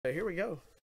Here we go.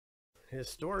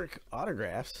 Historic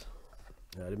autographs.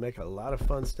 To make a lot of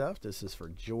fun stuff. This is for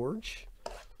George.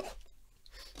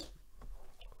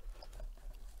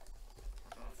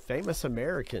 Famous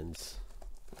Americans.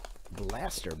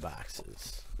 Blaster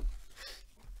boxes.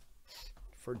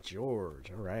 For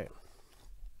George. All right.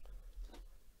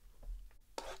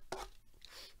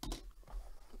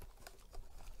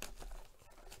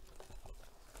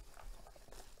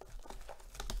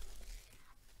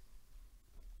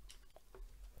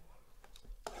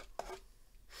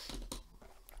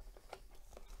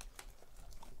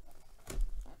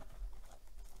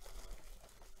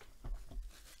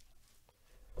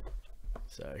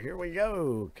 So here we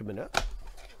go, coming up.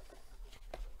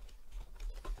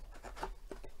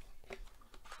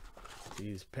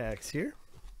 These packs here.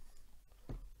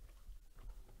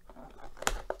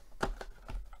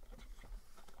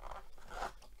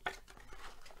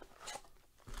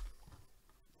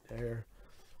 There.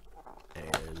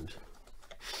 And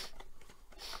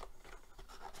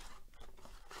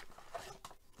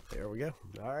there we go.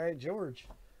 All right, George.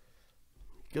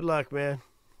 Good luck, man.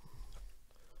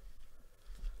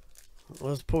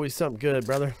 Let's pull you something good,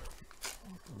 brother.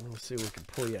 Let's see if we can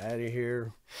pull you out of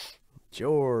here.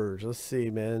 George, let's see,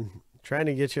 man. Trying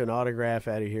to get you an autograph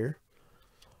out of here.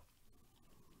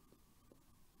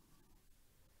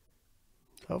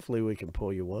 Hopefully we can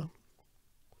pull you one.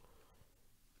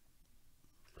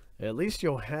 At least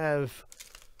you'll have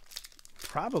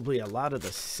probably a lot of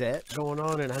the set going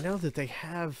on. And I know that they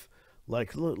have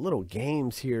like little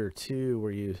games here too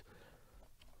where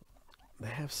they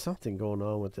have something going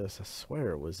on with this. I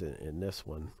swear it was in this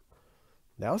one.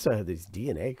 They also have these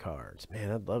DNA cards. Man,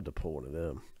 I'd love to pull one of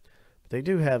them. But they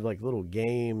do have like little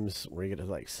games where you get to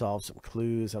like solve some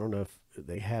clues. I don't know if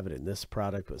they have it in this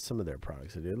product, but some of their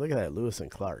products they do. Look at that, Lewis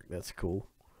and Clark. That's cool.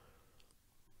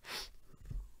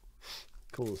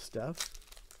 Cool stuff.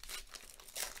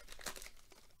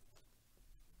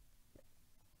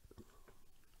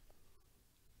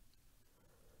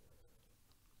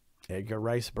 Edgar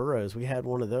Rice Burroughs. We had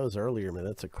one of those earlier, man.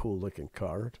 That's a cool looking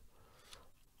card.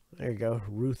 There you go.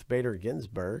 Ruth Bader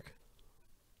Ginsburg.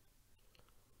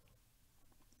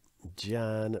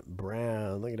 John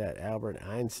Brown. Look at that. Albert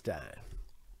Einstein.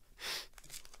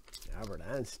 Albert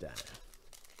Einstein.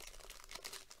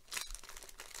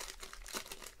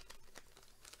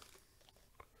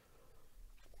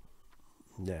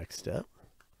 Next up.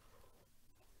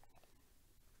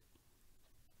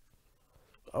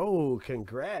 Oh,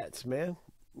 congrats, man.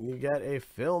 You got a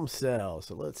film cell.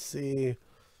 So let's see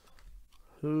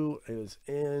who is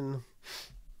in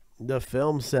the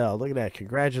film cell. Look at that.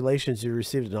 Congratulations. You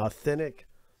received an authentic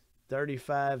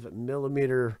 35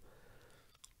 millimeter.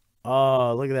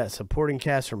 Oh, look at that. Supporting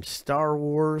cast from Star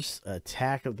Wars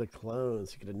Attack of the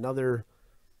Clones. You get another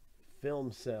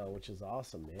film cell, which is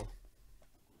awesome, man.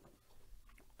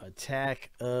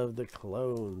 Attack of the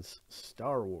Clones.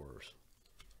 Star Wars.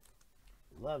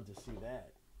 Love to see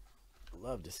that.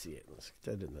 Love to see it. Let's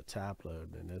get that in the top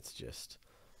load, man. That's just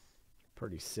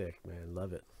pretty sick, man.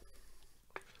 Love it.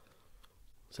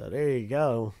 So there you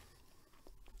go.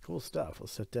 Cool stuff. We'll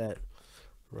set that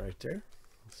right there.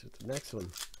 Let's see what the next one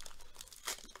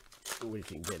we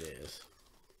can get is.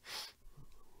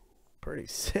 Pretty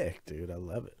sick, dude. I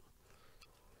love it.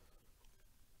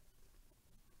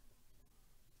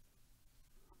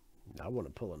 I want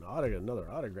to pull another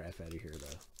autograph out of here,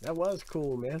 though. That was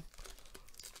cool, man.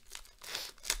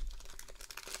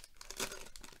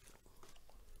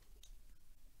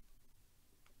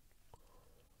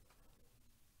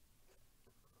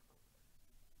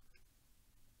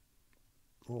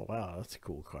 Oh, wow, that's a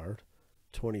cool card.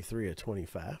 23 of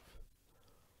 25.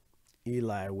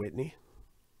 Eli Whitney.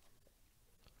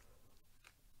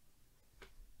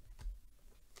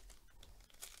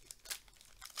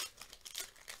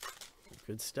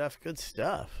 Good stuff, good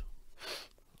stuff.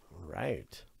 All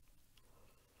right.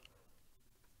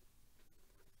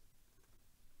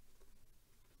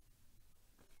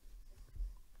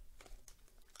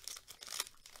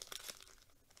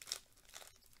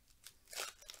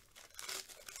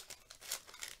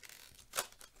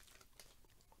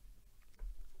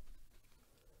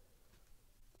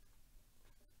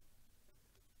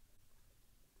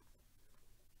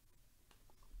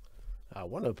 I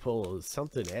want to pull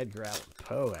something Edgar Allan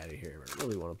Poe out of here. I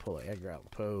really want to pull an Edgar Allan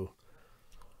Poe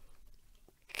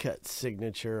cut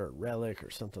signature or relic or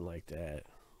something like that.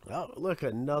 Oh, look,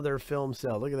 another film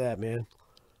cell. Look at that, man.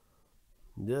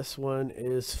 This one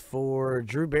is for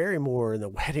Drew Barrymore and the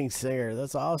Wedding Singer.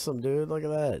 That's awesome, dude. Look at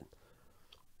that.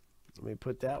 Let me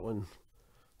put that one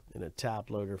in a top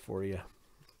loader for you.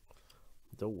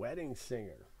 The Wedding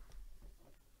Singer.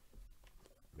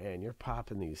 Man, you're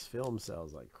popping these film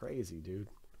sales like crazy, dude.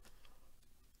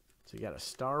 So you got a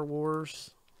Star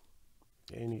Wars,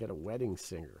 and you got a Wedding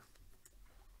Singer.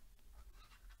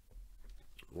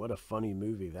 What a funny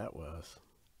movie that was.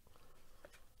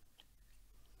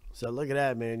 So look at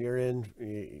that, man.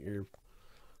 You're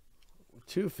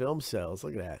 2 film sales.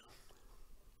 Look at that.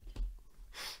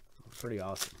 Pretty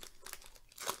awesome.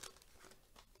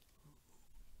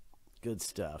 Good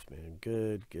stuff, man.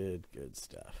 Good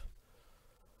stuff.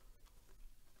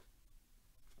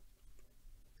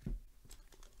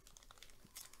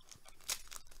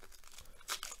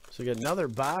 So we got another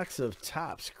box of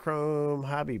Topps Chrome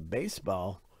Hobby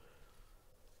Baseball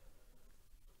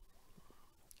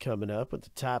coming up with the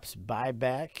Topps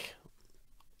buyback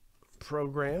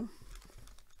program.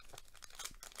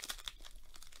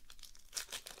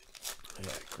 Yeah,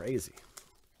 crazy.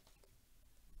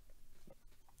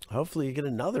 Hopefully you get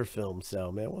another film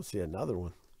sale, man. We'll see another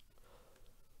one.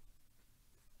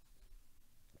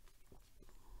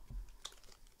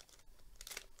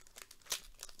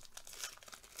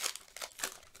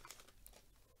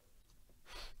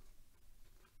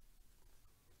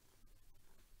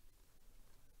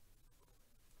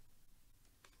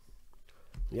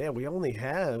 Yeah, we only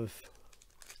have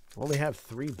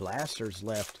 3 blasters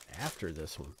left after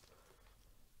this one.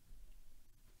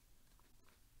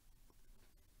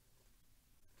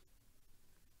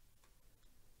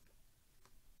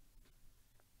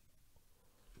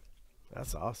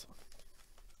 That's awesome.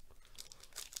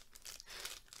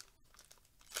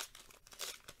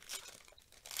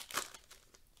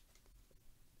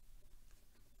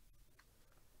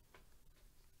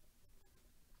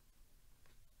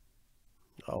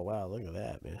 Oh, wow. Look at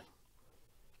that, man.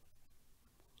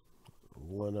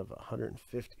 1 of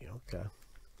 150. Okay.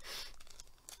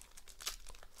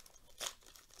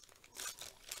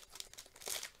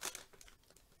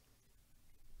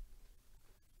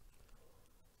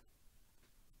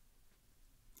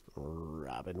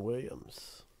 Robin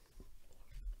Williams.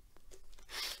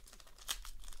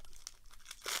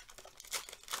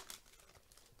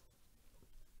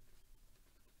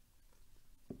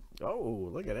 Oh,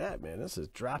 look at that, man. This is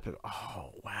dropping.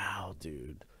 Oh, wow,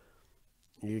 dude.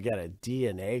 You got a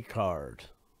DNA card.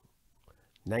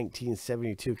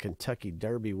 1972 Kentucky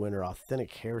Derby winner.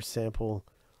 Authentic hair sample.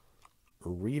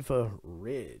 Riva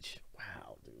Ridge.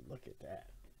 Wow, dude. Look at that.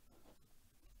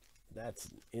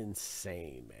 That's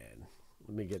insane, man.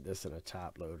 Let me get this in a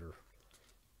top loader.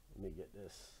 Let me get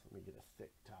this. Let me get a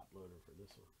thick top loader for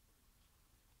this one.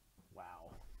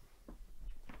 Wow.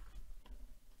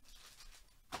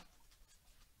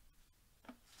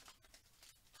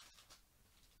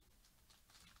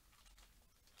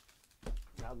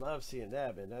 I love seeing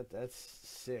that, man. That's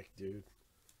sick, dude.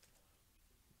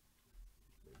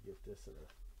 Let me get this in a...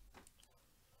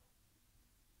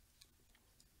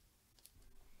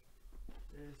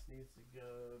 This needs to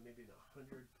go maybe in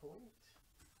 100 point.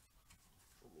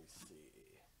 Let me see.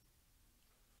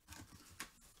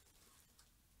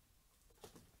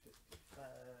 55,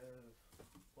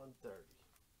 130.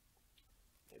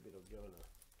 Maybe it'll go in a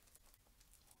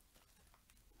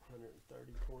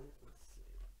 130 point. Let's see.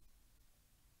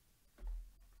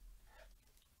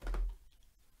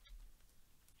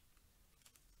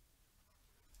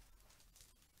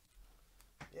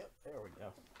 Yep, there we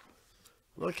go.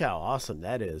 Look how awesome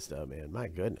that is, though, man. My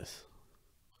goodness.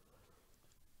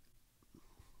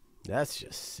 That's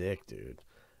just sick, dude.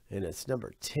 And it's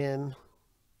number 10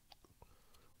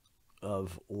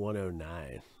 of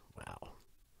 109. Wow.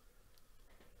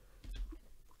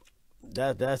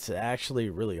 That's actually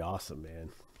really awesome,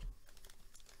 man.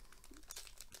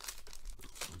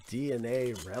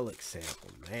 DNA relic sample,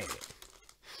 man.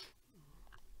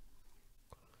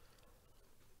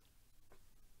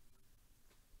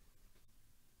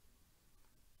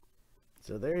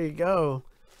 So there you go.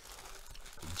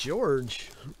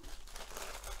 George,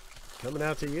 coming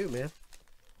out to you, man.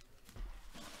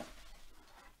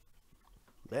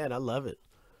 Man, I love it.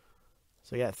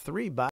 So I got 3